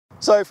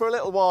So for a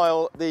little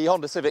while, the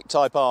Honda Civic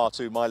Type R,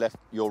 to my left,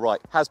 your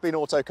right, has been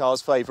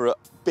Autocar's favourite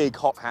big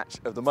hot hatch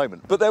of the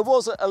moment. But there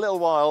was a little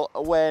while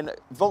when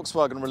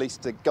Volkswagen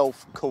released a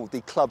Golf called the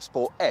Club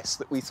Sport S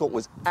that we thought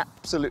was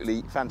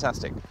absolutely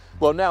fantastic.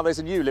 Well, now there's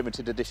a new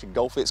limited edition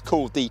Golf. It's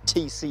called the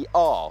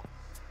TCR,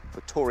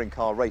 for touring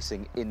car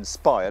racing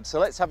inspired. So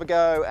let's have a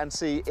go and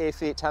see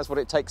if it has what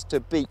it takes to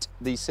beat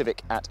the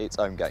Civic at its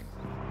own game.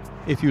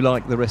 If you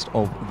like the rest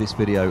of this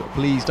video,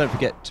 please don't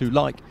forget to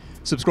like,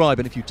 subscribe,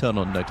 and if you turn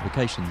on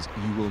notifications,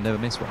 you will never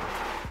miss one.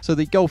 So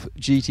the Golf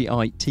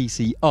GTI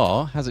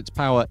TCR has its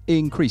power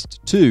increased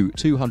to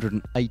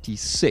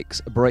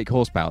 286 brake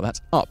horsepower.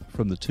 That's up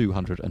from the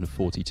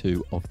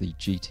 242 of the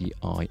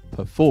GTI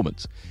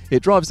Performance.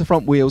 It drives the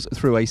front wheels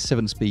through a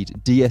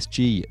 7-speed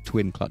DSG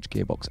twin-clutch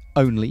gearbox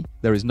only.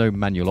 There is no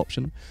manual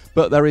option,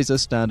 but there is a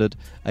standard,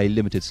 a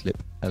limited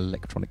slip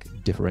electronic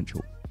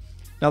differential.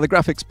 Now the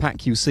graphics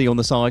pack you see on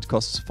the side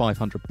costs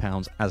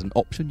 £500 as an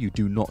option. You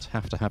do not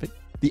have to have it.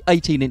 The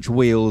 18-inch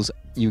wheels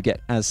you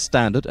get as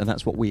standard, and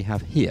that's what we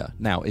have here.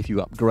 Now, if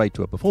you upgrade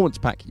to a performance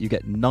pack, you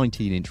get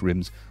 19-inch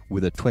rims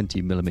with a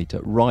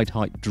 20mm ride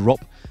height drop.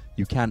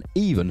 You can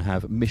even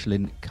have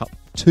Michelin Cup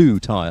 2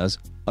 tyres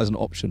as an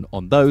option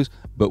on those,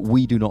 but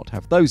we do not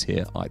have those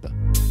here either.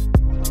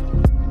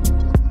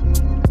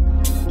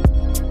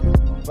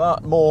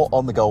 But more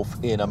on the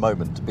Golf in a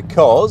moment,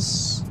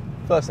 because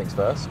first things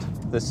first,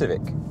 the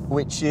Civic,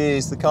 which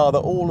is the car that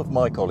all of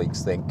my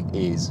colleagues think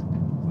is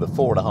the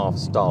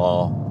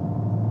 4.5-star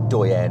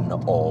doyen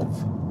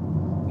of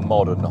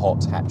modern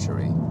hot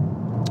hatchery.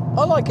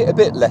 I like it a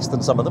bit less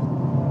than some of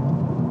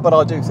them, but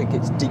I do think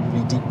it's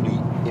deeply, deeply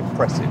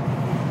impressive,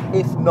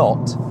 if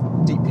not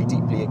deeply,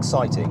 deeply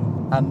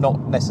exciting, and not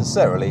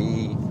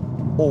necessarily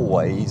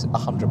always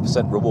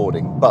 100%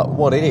 rewarding. But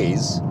what it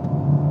is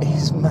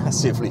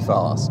massively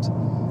fast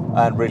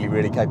and really,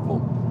 really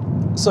capable.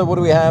 So what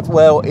do we have?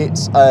 Well,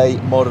 it's a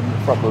modern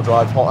front-wheel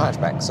drive hot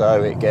hatchback,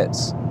 so it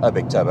gets a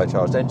big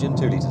turbocharged engine,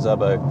 2-litre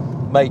turbo,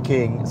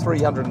 making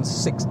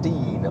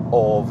 316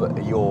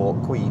 of your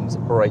Queen's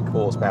brake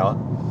horsepower.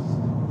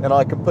 And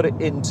I can put it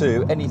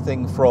into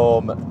anything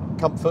from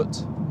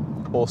comfort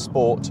or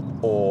sport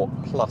or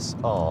plus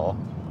R,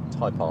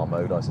 Type R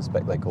mode, I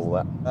suspect they call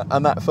that.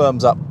 And that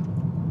firms up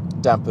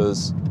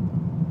dampers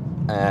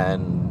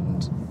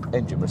and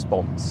engine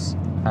response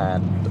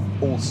and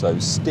also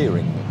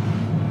steering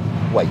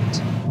weight,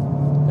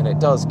 and it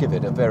does give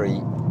it a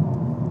very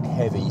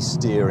heavy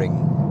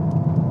steering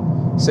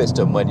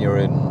system when you're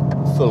in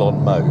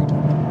full-on mode.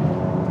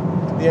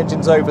 The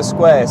engine's over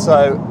square,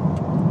 so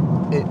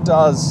it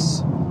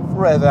does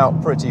rev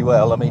out pretty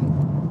well. I mean,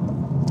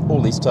 all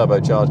these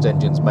turbocharged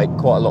engines make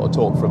quite a lot of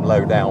torque from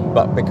low down,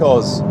 but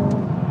because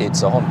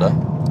it's a Honda,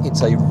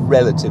 it's a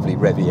relatively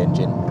revvy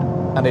engine,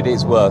 and it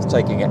is worth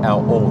taking it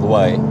out all the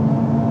way.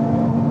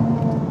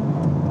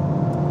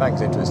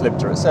 Bangs into its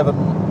limiter at 7.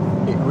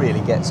 It really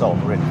gets on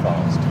really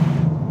fast.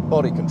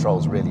 Body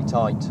control's really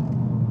tight,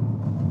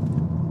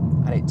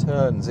 and it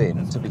turns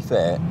in, to be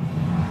fair,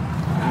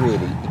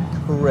 really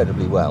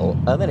incredibly well,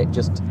 and then it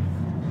just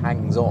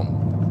hangs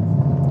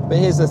on. But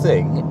here's the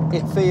thing,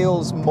 it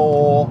feels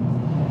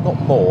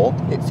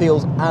it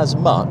feels as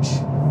much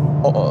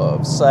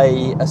of,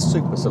 say, a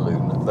super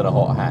saloon than a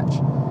hot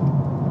hatch.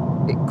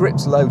 It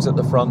grips loads at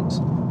the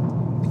front,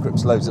 it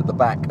grips loads at the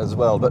back as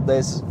well, but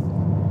there's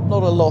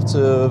not a lot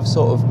of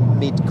sort of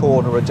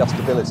mid-corner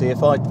adjustability.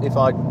 If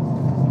I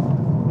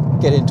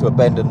get into a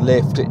bend and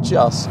lift, it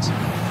just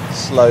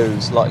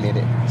slows slightly and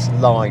its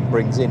line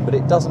brings in, but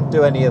it doesn't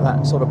do any of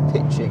that sort of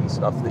pitching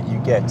stuff that you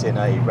get in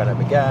a Renault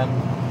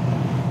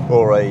Megane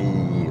or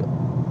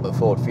a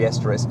Ford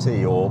Fiesta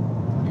ST, or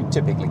you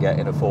typically get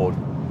in a Ford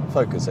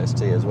Focus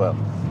ST as well.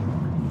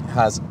 It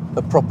has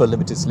a proper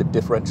limited slip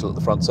differential at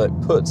the front, so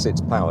it puts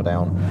its power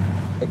down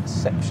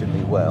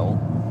exceptionally well.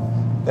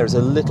 There's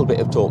a little bit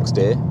of torque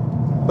steer,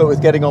 but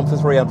with getting on for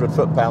 300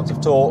 foot-pounds of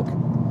torque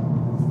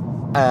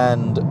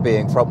and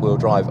being front-wheel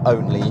drive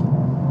only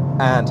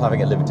and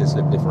having a limited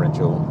slip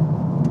differential,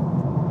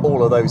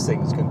 all of those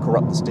things can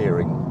corrupt the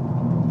steering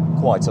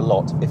quite a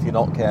lot if you're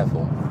not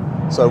careful.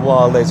 So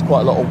while there's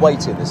quite a lot of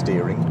weight in the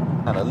steering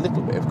and a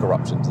little bit of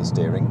corruption to the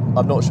steering,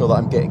 I'm not sure that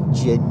I'm getting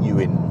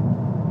genuine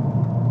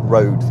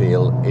road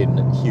feel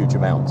in huge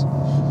amounts.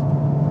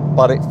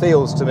 But it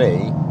feels to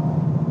me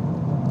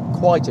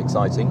quite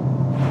exciting,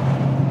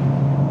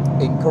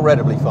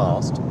 incredibly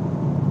fast.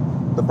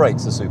 The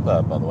brakes are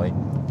superb, by the way.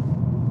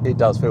 It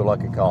does feel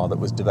like a car that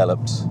was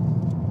developed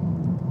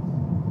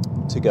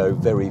to go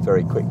very,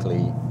 very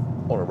quickly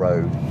on a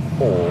road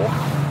or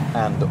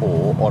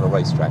on a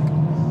racetrack.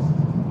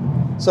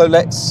 So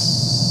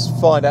let's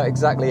find out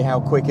exactly how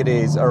quick it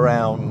is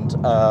around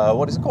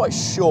what is quite a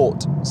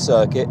short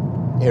circuit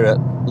here at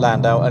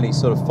Landau, only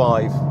sort of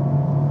 5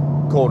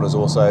 corners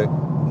or so.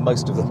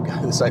 Most of them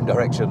go the same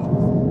direction.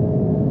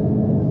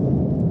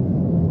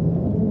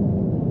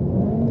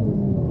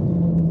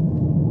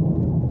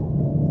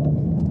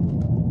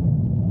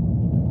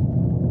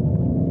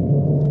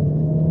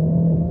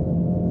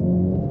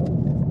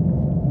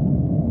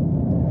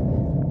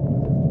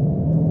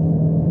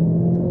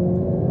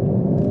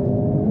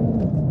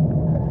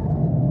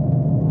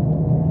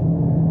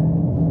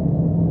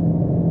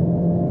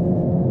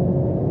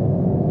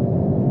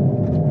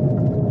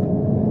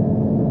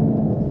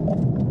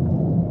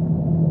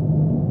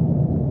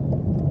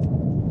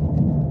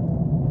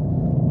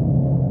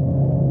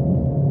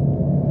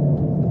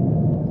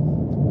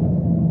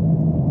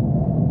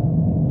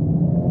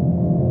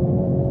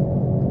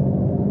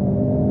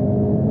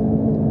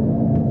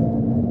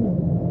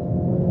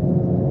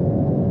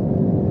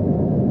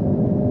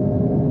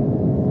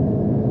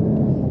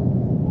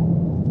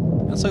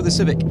 So the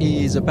Civic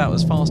is about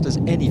as fast as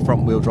any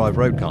front-wheel drive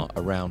road car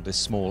around this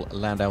small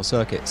Landau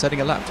circuit, setting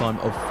a lap time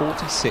of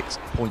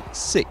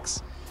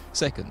 46.6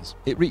 seconds.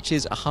 It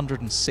reaches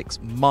 106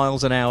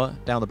 miles an hour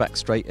down the back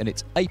straight, and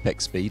its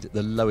apex speed,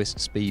 the lowest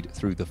speed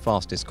through the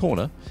fastest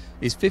corner,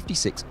 is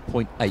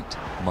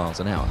 56.8 miles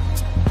an hour.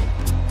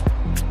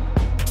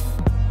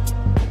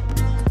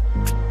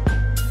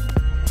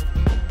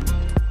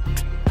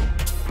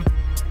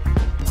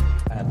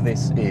 And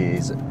this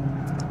is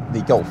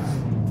the Golf.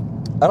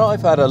 And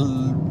I've had a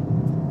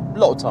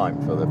lot of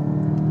time for the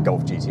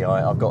Golf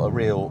GTI. I've got a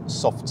real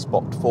soft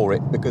spot for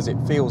it because it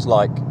feels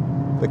like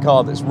the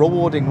car that's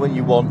rewarding when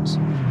you want,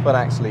 but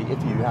actually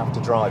if you have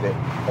to drive it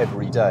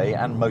every day,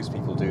 and most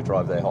people do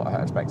drive their hot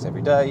hatchbacks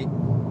every day,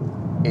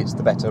 it's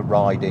the better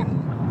riding,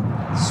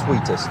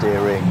 sweeter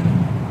steering,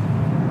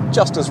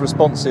 just as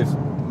responsive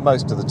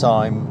most of the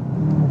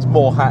time. It's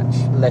more hatch,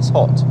 less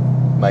hot,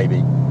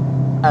 maybe.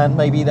 And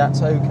maybe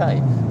that's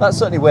okay. That's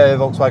certainly where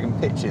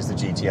Volkswagen pitches the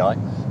GTI.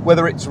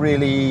 Whether it's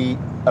really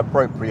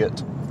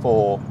appropriate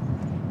for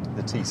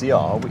the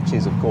TCR, which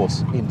is of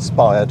course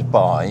inspired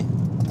by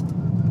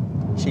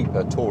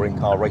cheaper touring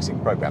car racing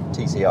program,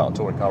 TCR,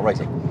 touring car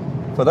racing.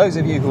 For those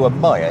of you who are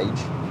my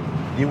age,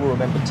 you will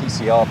remember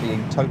TCR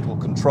being total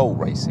control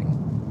racing.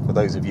 For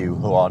those of you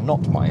who are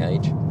not my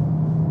age,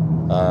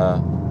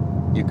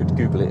 you could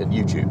Google it and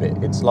YouTube it.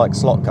 It's like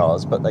slot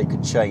cars, but they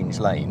could change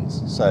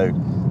lanes. So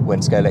when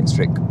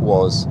Scalextric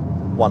was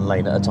one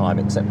lane at a time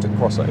except at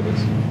crossovers,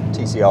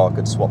 TCR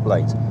could swap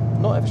lanes.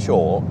 Not ever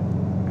sure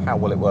how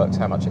well it worked,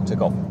 how much it took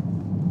off.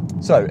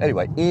 So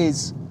anyway,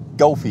 is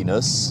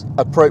golfiness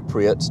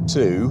appropriate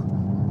to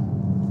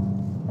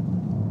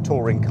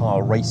touring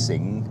car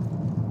racing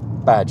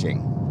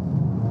badging?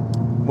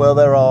 Well,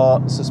 there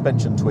are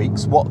suspension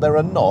tweaks. What there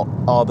are not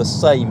are the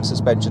same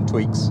suspension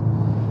tweaks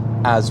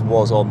as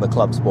was on the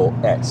Club Sport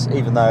S,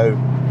 even though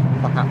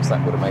perhaps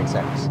that would have made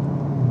sense.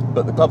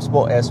 But the Club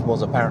Sport S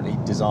was apparently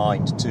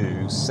designed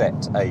to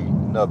set a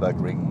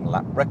Nürburgring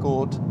lap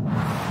record.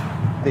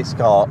 This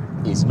car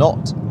is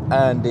not,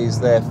 and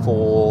is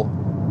therefore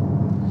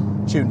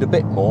tuned a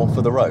bit more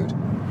for the road.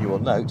 You will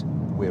note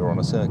we're on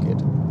a circuit.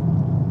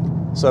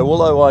 So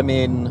although I'm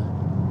in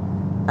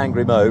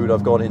angry mode,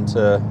 I've gone into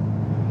the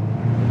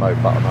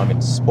mode button, I'm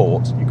in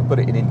sport. You can put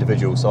it in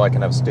individual so I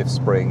can have stiff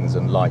springs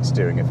and light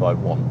steering if I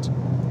want.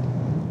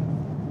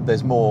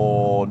 There's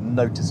more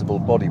noticeable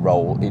body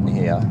roll in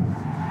here.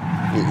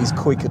 It is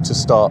quicker to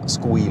start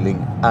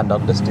squealing and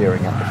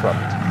understeering at the front.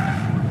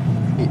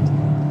 It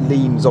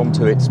leans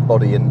onto its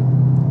body and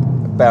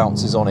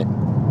bounces on it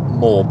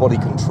more. Body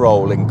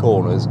control in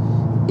corners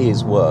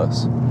is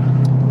worse.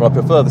 But I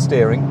prefer the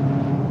steering.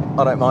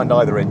 I don't mind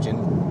either engine.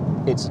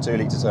 It's a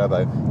 2-litre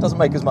turbo. Doesn't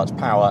make as much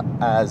power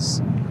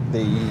as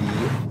the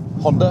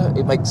Honda.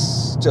 It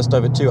makes just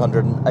over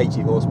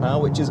 280 horsepower,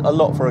 which is a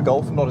lot for a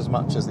Golf, not as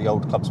much as the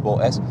old Club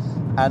Sport S,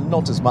 and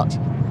not as much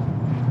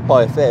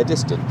by a fair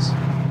distance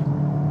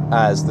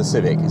as the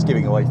Civic. It's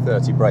giving away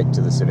 30 brake to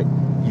the Civic.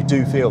 You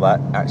do feel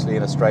that actually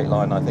in a straight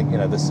line. I think, you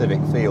know, the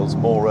Civic feels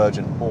more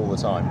urgent all the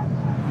time.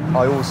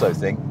 I also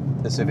think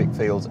the Civic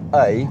feels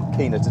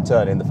keener to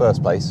turn in the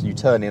first place. You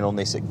turn in on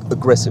this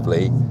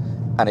aggressively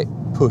and it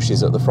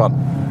pushes at the front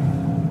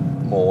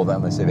more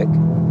than the Civic.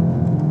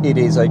 It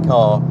is a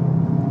car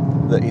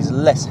that is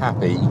less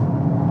happy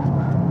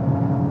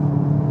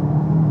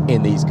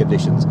in these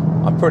conditions.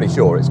 I'm pretty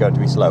sure it's going to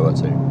be slower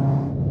too.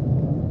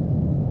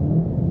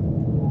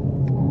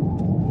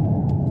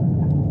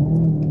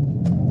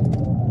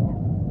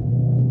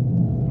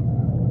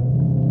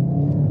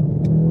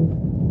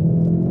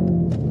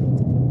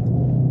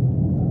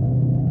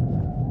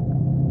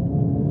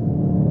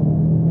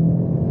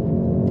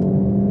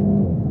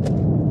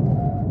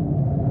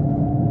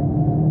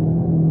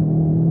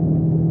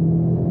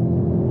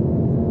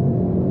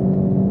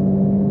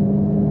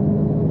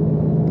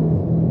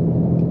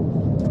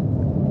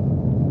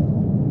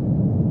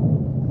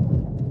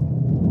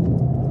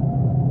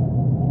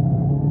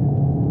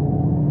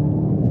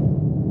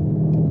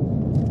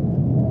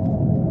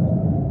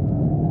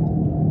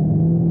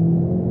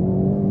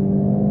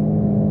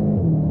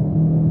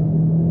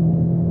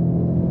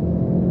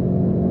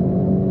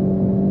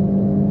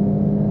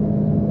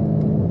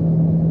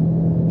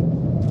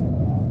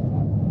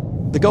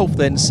 The Golf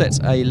then sets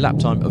a lap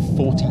time of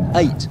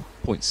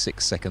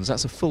 48.6 seconds.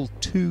 That's a full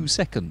 2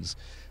 seconds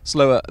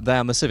slower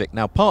than the Civic.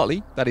 Now,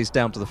 partly that is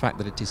down to the fact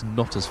that it is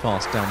not as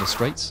fast down the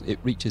straights. It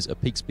reaches a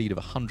peak speed of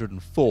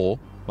 104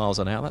 miles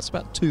an hour. That's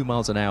about 2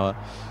 miles an hour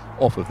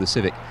off of the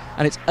Civic.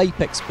 And its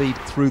apex speed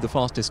through the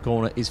fastest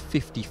corner is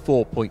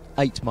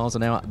 54.8 miles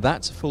an hour.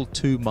 That's a full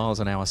 2 miles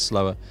an hour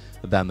slower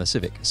than the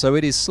Civic. So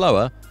it is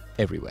slower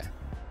everywhere.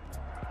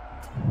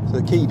 So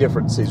the key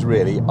differences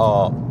really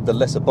are the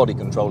lesser body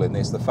control in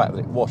this, the fact that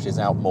it washes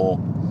out more,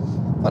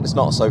 but it's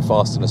not so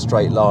fast in a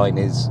straight line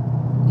is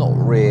not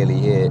really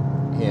here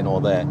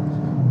nor there.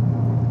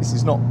 This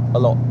is not a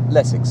lot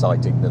less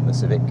exciting than the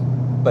Civic,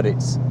 but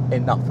it's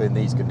enough in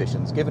these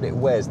conditions. Given it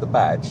wears the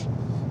badge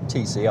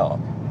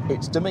TCR,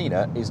 its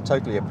demeanour is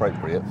totally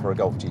appropriate for a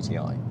Golf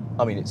GTI.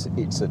 I mean,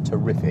 it's a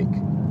terrific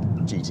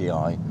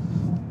GTI,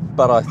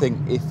 but I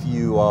think if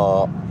you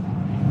are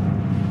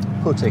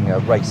putting a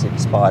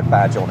race-inspired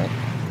badge on it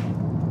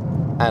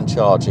and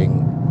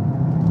charging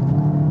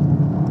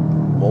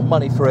more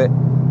money for it,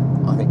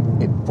 I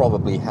think it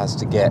probably has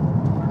to get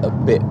a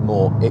bit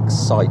more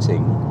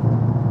exciting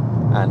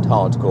and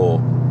hardcore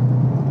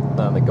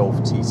than the Golf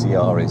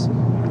TCR is.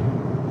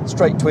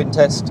 Straight twin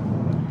test,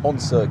 on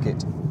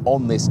circuit,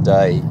 on this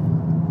day,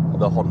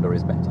 the Honda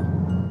is better.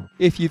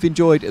 If you've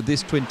enjoyed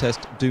this twin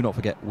test, do not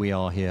forget we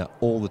are here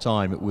all the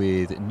time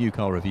with new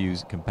car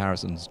reviews,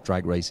 comparisons,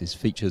 drag races,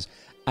 features,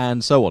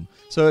 and so on.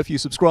 So if you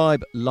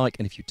subscribe, like,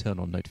 and if you turn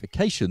on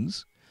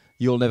notifications,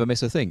 you'll never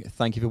miss a thing.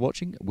 Thank you for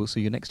watching. We'll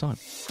see you next time.